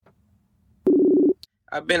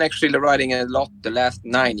I've been actually riding a lot the last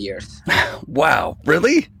 9 years. Wow,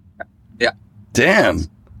 really? Yeah. Damn.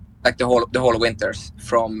 Like the whole winters,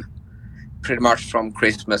 from pretty much from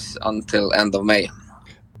Christmas until end of May.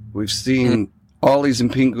 We've seen Ollies in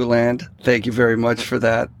Pinguland. Thank you very much for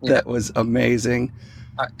that. Yeah. That was amazing.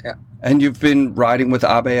 Yeah. And you've been riding with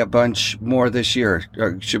Abe a bunch more this year.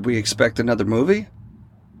 Should we expect another movie?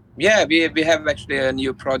 Yeah, we have actually a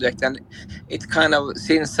new project, and it kind of,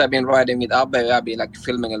 since I've been riding with Abe, I've been like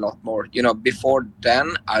filming a lot more. You know, before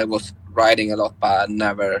then I was riding a lot, but I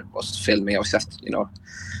never was filming. I was just,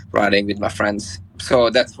 riding with my friends. So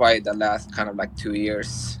that's why the last kind of like 2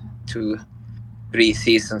 years, 2-3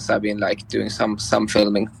 seasons, I've been like doing some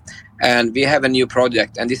filming. And we have a new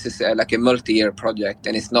project, and this is like a multi-year project,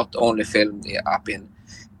 and it's not only filmed up in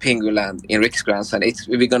Pinguland in Riksgränsen,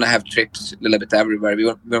 and we're gonna have trips a little bit everywhere. We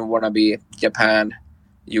want to be Japan,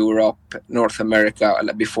 Europe, North America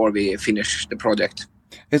before we finish the project.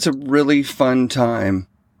 It's a really fun time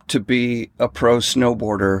to be a pro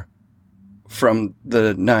snowboarder from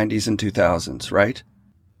the 90s and 2000s, right?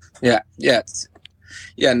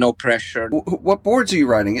 Yeah, no pressure. What boards are you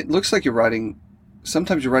riding? It looks like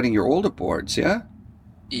sometimes you're riding your older boards, yeah?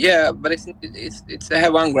 Yeah, but it's I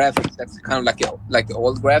have one graphic that's kind of like the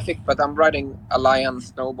old graphic, but I'm riding a Lion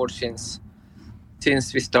snowboard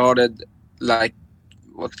since we started, like,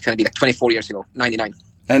 what can it be, like 24 years ago, 99.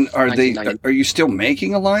 And are you still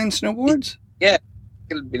making Lion snowboards? Yeah,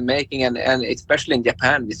 still been making, and especially in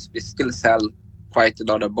Japan, we still sell quite a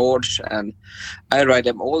lot of boards, and I ride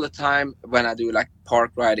them all the time when I do like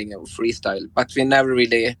park riding or freestyle, but we never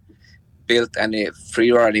really built any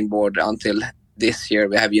free riding board until this year.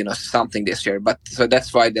 We have something this year, but so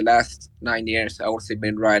that's why the last 9 years I also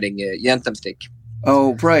been riding a Yentem stick.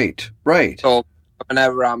 Oh, right. So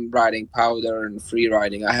whenever I'm riding powder and free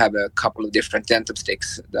riding, I have a couple of different Yentem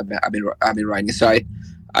sticks that I've been riding. So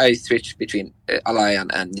I switch between a Lion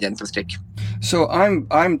and Yentem stick. So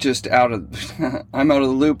I'm just out of I'm out of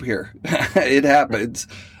the loop here. It happens.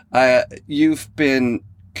 You've been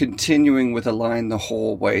continuing with a Lion the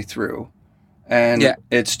whole way through. And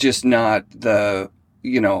It's just not the,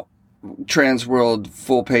 trans world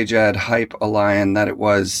full page ad hype Lion that it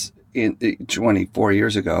was in 24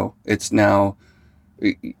 years ago. It's now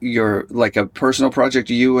you're like a personal project,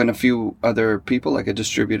 you and a few other people, like a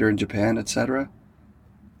distributor in Japan, etc.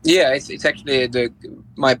 Yeah, it's actually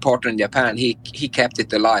my partner in Japan. He kept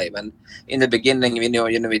it alive, and in the beginning,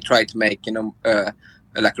 we tried to make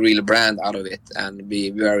like a real brand out of it, and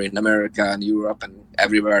we were in America and Europe and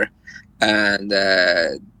everywhere. And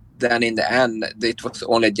then in the end, it was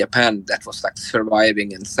only Japan that was like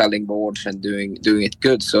surviving and selling boards and doing it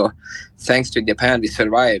good. So thanks to Japan, we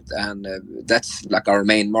survived, and that's like our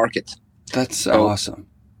main market. That's awesome.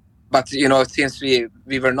 But since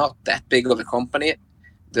we were not that big of a company,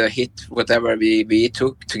 the hit, whatever we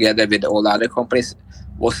took together with all the other companies,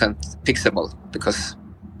 wasn't fixable, because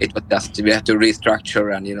it was just, we had to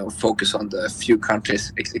restructure and focus on the few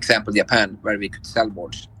countries, example Japan, where we could sell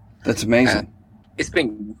boards. That's amazing. It's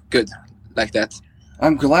been good like that.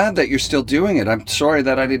 I'm glad that you're still doing it. I'm sorry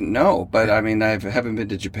that I didn't know, but I mean, I haven't been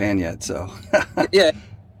to Japan yet, so. Yeah,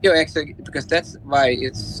 actually, because that's why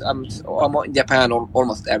I'm in Japan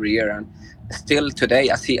almost every year, and still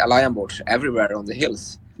today I see Lion boards everywhere on the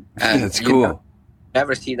hills. And that's cool.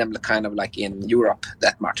 Never see them kind of like in Europe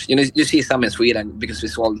that much. You see some in Sweden, because we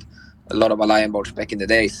sold a lot of Lion boards back in the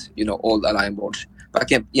days. Old Lion boards.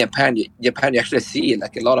 But in Japan, you actually see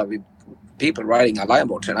like a lot of people riding Lion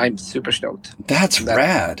boards, and I'm super stoked. That's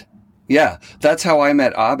rad. Yeah, that's how I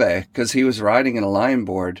met Abe, because he was riding an Lion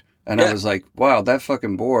board, and I was like, wow, that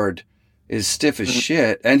fucking board is stiff as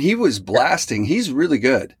shit. And he was blasting. He's really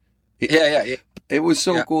good. Yeah. It was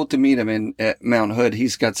so cool to meet him at Mount Hood.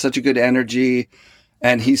 He's got such a good energy,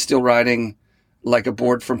 and he's still riding like a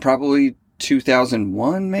board from probably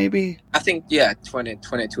 2001, maybe? I think,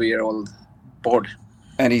 22-year-old board.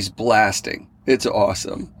 And he's blasting. It's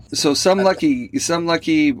awesome. So some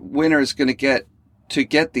lucky winner is going to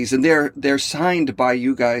get these, and they're signed by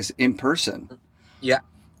you guys in person. Yeah.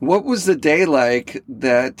 What was the day like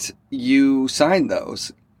that you signed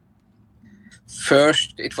those?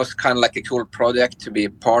 First, it was kind of like a cool project to be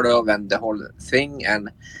part of, and the whole thing.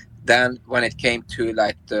 And then when it came to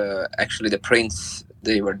like the prints,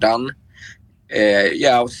 they were done.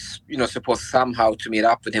 I was supposed somehow to meet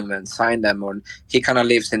up with him and sign them. And he kind of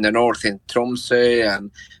lives in the north in Tromsø,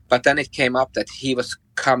 but then it came up that he was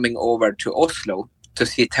coming over to Oslo to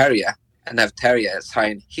see Terje and have Terje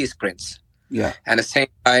sign his prints. Yeah. And at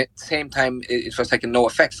the same time, it was like a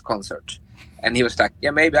NoFX concert. And he was like,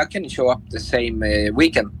 yeah, maybe I can show up the same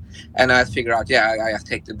weekend. And I figured out, I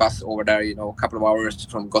take the bus over there, you know, a couple of hours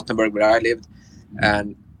from Gothenburg where I lived.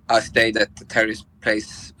 And I stayed at Terry's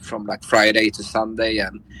place from like Friday to Sunday.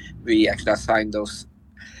 And we actually assigned those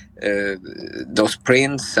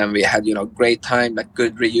prints, and we had, you know, great time, like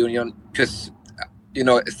good reunion. Because, you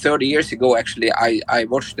know, 30 years ago, actually, I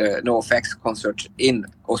watched the NoFX concert in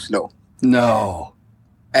Oslo. No.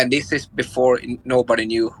 And this is before nobody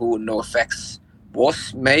knew who NoFX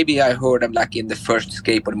was. Maybe I heard them like in the first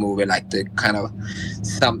skateboard movie, like the kind of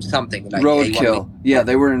something like Roadkill. Yeah,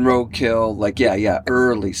 they were in Roadkill. Like,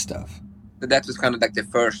 early stuff. That was kind of like the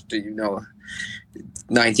first, you know,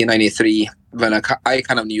 1993 when I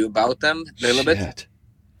kind of knew about them a little bit.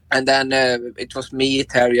 And then it was me,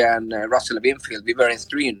 Terry, and Russell Winfield. We were in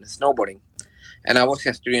Stryn snowboarding, and I was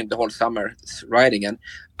in Stryn the whole summer riding. And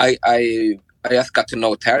I just got to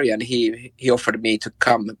know Terry, and he offered me to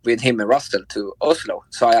come with him and Russell to Oslo.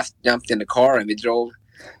 So I just jumped in the car, and we drove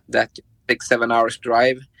that 6-7 hours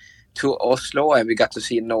drive to Oslo, and we got to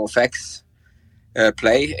see NoFX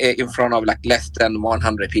play in front of like less than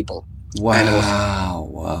 100 people.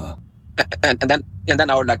 Wow. And then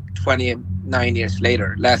our like 29 years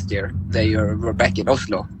later, last year, they were back in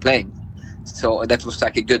Oslo playing. So that was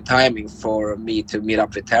like a good timing for me to meet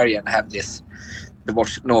up with Terry and have this to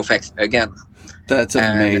watch NoFX again. That's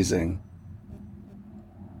amazing.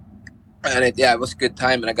 And it was a good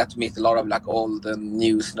time, and I got to meet a lot of like old and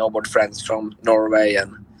new snowboard friends from Norway,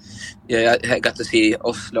 and I got to see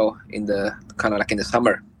Oslo in the kind of like in the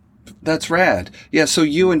summer. That's rad. Yeah. So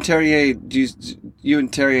you and Terry, do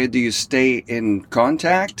you stay in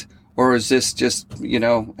contact, or is this just, you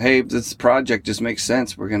know, hey, this project just makes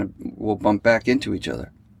sense, we'll bump back into each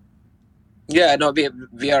other? Yeah, no,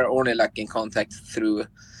 we are only like in contact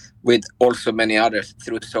with also many others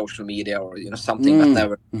through social media, or, you know, something that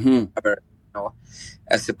never, you know,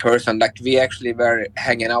 as a person. Like we actually were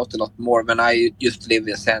hanging out a lot more when I used to live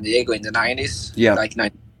in San Diego in the 90s, like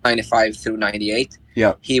 95 through 98.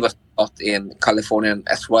 Yeah, he was out in California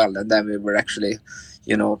as well, and then we were actually,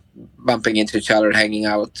 you know, bumping into each other, hanging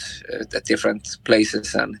out at different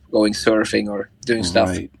places and going surfing or doing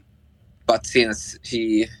stuff. But since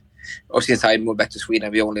I moved back to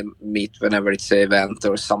Sweden, we only meet whenever it's an event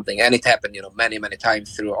or something. And it happened, you know, many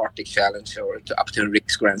times through Arctic Challenge or up to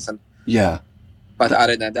Rick's Grandson. Yeah. But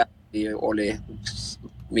other than that, we only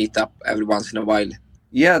meet up every once in a while.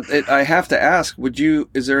 Yeah, I have to ask,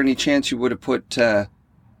 is there any chance you would have put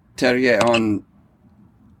Terje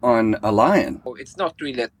on a Lion? It's not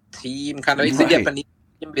really a team, kind of. It's a Japanese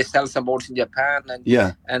team. We sell some boards in Japan,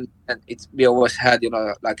 and we always had, you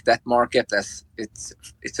know, like that market as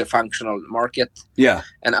it's a functional market. Yeah.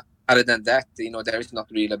 And other than that, you know, there is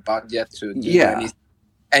not really a budget to do anything.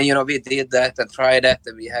 And, you know, we did that and tried that,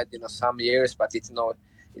 and we had, you know, some years, but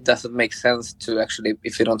it doesn't make sense to actually,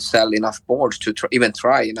 if you don't sell enough boards to even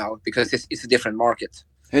try, you know, because it's a different market.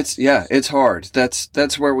 It's hard.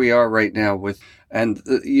 That's where we are right now and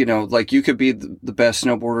you know, like you could be the best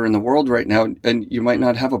snowboarder in the world right now, and you might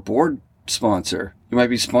not have a board sponsor. You might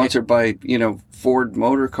be sponsored by, you know, Ford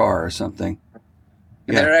Motor Car or something.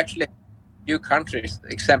 Yeah. There are actually a few countries.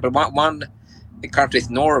 Example, one country is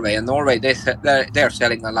Norway, and Norway they're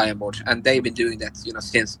selling a Lion board, and they've been doing that, you know,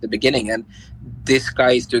 since the beginning. And this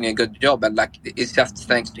guy is doing a good job, and like it's just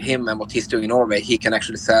thanks to him and what he's doing in Norway, he can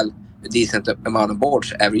actually sell a decent amount of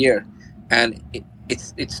boards every year. And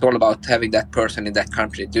it's all about having that person in that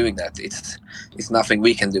country doing that. It's nothing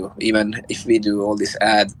we can do. Even if we do all this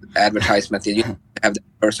advertisement, you have the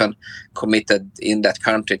person committed in that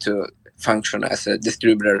country to function as a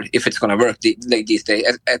distributor if it's going to work. Like these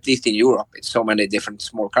days, at least in Europe, it's so many different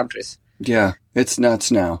small countries. Yeah, it's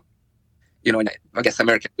nuts now. You know, I guess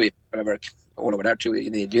America, whatever, all over there too. You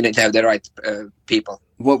need to have the right people.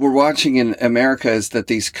 What we're watching in America is that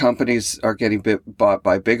these companies are getting bought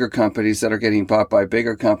by bigger companies that are getting bought by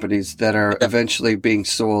bigger companies that are eventually being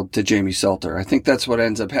sold to Jamie Salter. I think that's what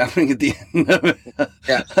ends up happening at the end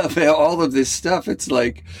of all of this stuff. It's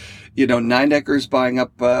like, you know, Nidecker's buying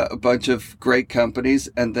up a bunch of great companies,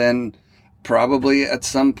 and then probably at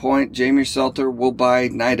some point Jamie Salter will buy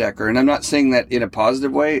Nidecker. And I'm not saying that in a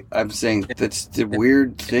positive way. I'm saying that's the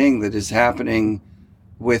weird thing that is happening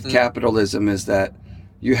with capitalism, is that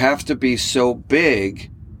you have to be so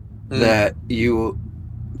big that you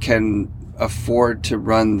can afford to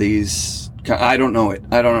run these. I don't know it.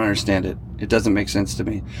 I don't understand it. It doesn't make sense to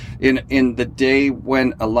me. In the day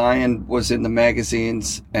when a Lion was in the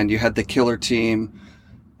magazines and you had the killer team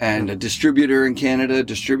and a distributor in Canada,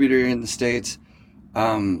 distributor in the States,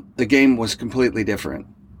 the game was completely different.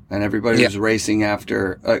 and everybody was racing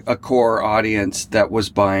after a core audience that was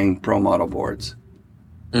buying pro model boards.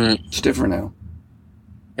 It's different now.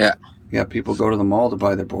 Yeah. Yeah, people go to the mall to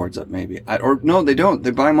buy their boards up, maybe. Or no, they don't.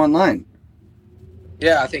 They buy them online.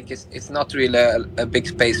 Yeah, I think it's not really a big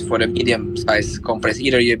space for the medium-sized companies.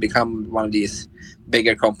 Either you become one of these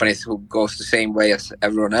bigger companies who goes the same way as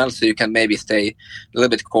everyone else, so you can maybe stay a little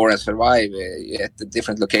bit core and survive at the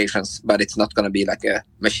different locations, but it's not going to be like a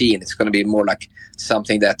machine. It's going to be more like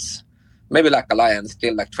something that's maybe like a Lion,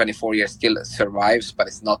 still like 24 years, still survives, but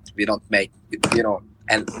it's not, we don't make,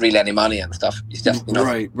 and really any money and stuff. It's just,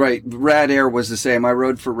 Right. Rad Air was the same. I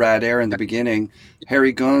rode for Rad Air in the beginning.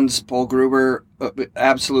 Harry Guns, Paul Gruber,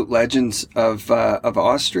 absolute legends of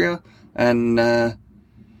Austria. And,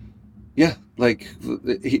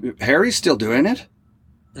 Harry's still doing it.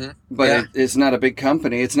 But it's not a big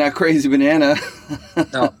company. It's not Crazy Banana.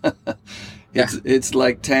 No. It's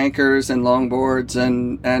like tankers and longboards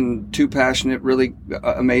and two passionate, really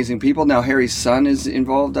amazing people. Now Harry's son is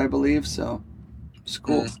involved, I believe, so... It's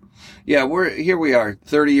cool. Yeah, we are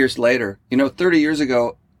 30 years later. 30 years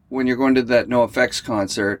ago when you're going to that NoFX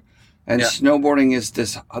concert and snowboarding is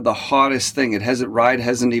the hottest thing. Ride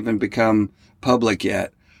hasn't even become public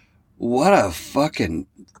yet. What a fucking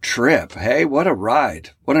trip. Hey, what a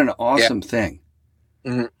ride. What an awesome thing.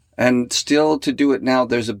 Mm-hmm. And still to do it now,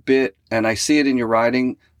 there's a bit, and I see it in your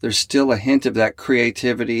riding, there's still a hint of that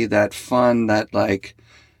creativity, that fun, that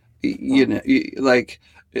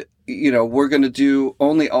we're going to do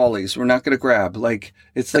only ollies. We're not going to grab.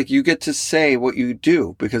 It's like you get to say what you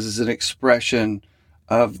do because it's an expression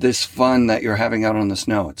of this fun that you're having out on the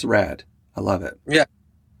snow. It's rad. I love it. Yeah.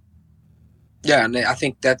 Yeah, and I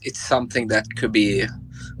think that it's something that could be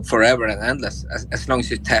forever and endless as long as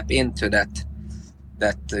you tap into that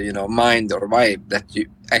mind or vibe that you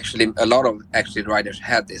actually, a lot of riders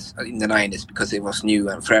had this in the 90s because it was new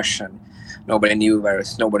and fresh and nobody knew where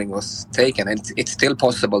snowboarding was taken, and it's still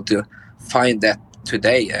possible to find that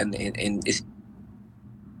today. And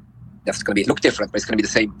that's going to look different, but it's going to be the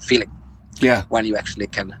same feeling. Yeah, when you actually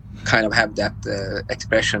can kind of have that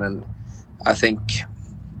expression. And I think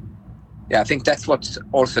that's what's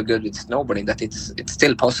also good with snowboarding, that it's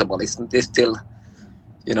still possible. It's still,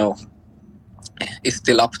 it's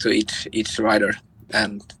still up to each rider,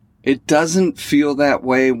 and it doesn't feel that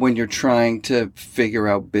way when you're trying to figure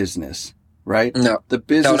out business. Right? No. The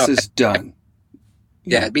business is done.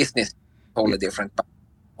 Yeah, business totally different. But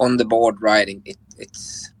on the board riding, it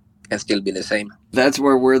can still be the same. That's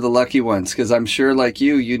where we're the lucky ones, because I'm sure like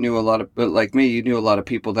you knew a lot of, but like me, you knew a lot of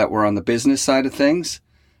people that were on the business side of things,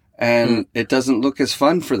 and it doesn't look as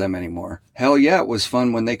fun for them anymore. Hell yeah, it was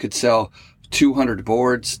fun when they could sell 200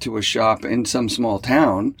 boards to a shop in some small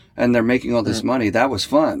town, and they're making all this money. That was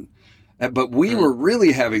fun. But we were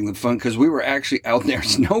really having the fun because we were actually out there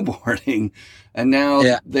snowboarding, and now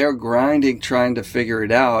they're grinding, trying to figure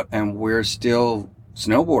it out, and we're still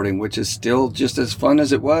snowboarding, which is still just as fun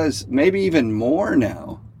as it was, maybe even more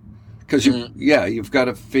now. Because you've got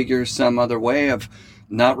to figure some other way of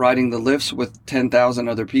not riding the lifts with 10,000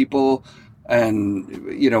 other people,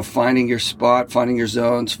 and finding your spot, finding your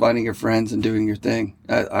zones, finding your friends, and doing your thing.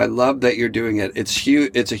 I love that you're doing it. It's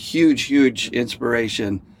huge. It's a huge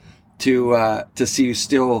inspiration to see you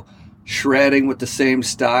still shredding with the same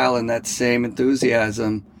style and that same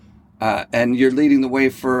enthusiasm. And you're leading the way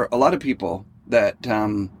for a lot of people that,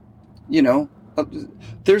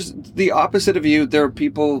 there's the opposite of you. There are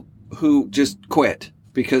people who just quit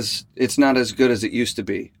because it's not as good as it used to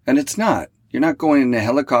be. And it's not. You're not going in a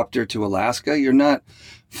helicopter to Alaska. You're not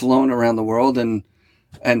flown around the world and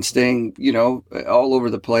staying, all over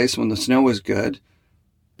the place when the snow is good.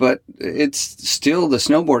 But it's still, the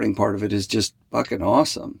snowboarding part of it is just fucking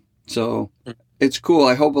awesome. So it's cool.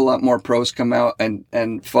 I hope a lot more pros come out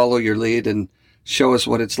and follow your lead and show us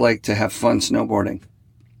what it's like to have fun snowboarding.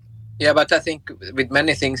 Yeah, but I think with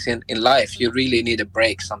many things in life, you really need a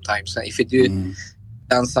break sometimes. If you do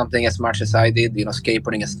done something as much as I did,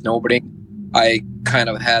 skateboarding and snowboarding, I kind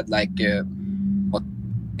of had 8,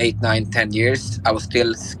 9, 10 years. I was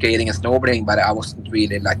still skating and snowboarding, but I wasn't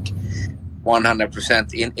really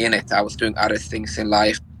 100% in it. I was doing other things in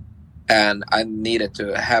life, and I needed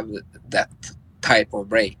to have that type of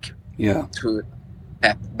break to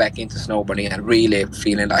tap back into snowboarding and really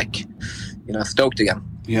feeling stoked again.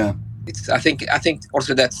 Yeah, I think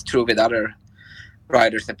also that's true with other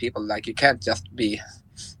riders and people. You can't just be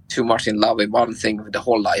too much in love with one thing the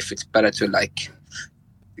whole life. It's better to let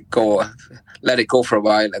it go for a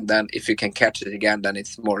while, and then if you can catch it again, then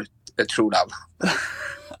it's more a true love.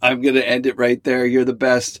 I'm going to end it right there. You're the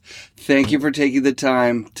best. Thank you for taking the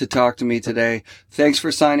time to talk to me today. Thanks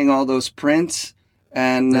for signing all those prints.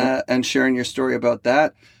 and sharing your story about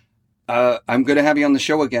that. I'm going to have you on the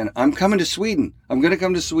show again. I'm coming to Sweden. I'm going to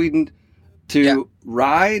come to Sweden to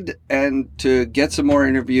ride and to get some more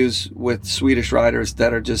interviews with Swedish riders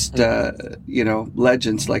that are just,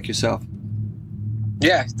 legends like yourself.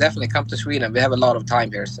 Yeah, definitely come to Sweden. We have a lot of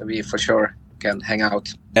time here, so we for sure can hang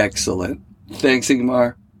out. Excellent. Thanks,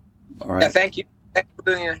 Ingemar. All right. Yeah, thank you. Thank you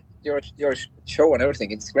for doing your show and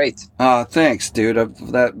everything. It's great. Thanks, dude.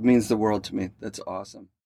 That means the world to me. That's awesome.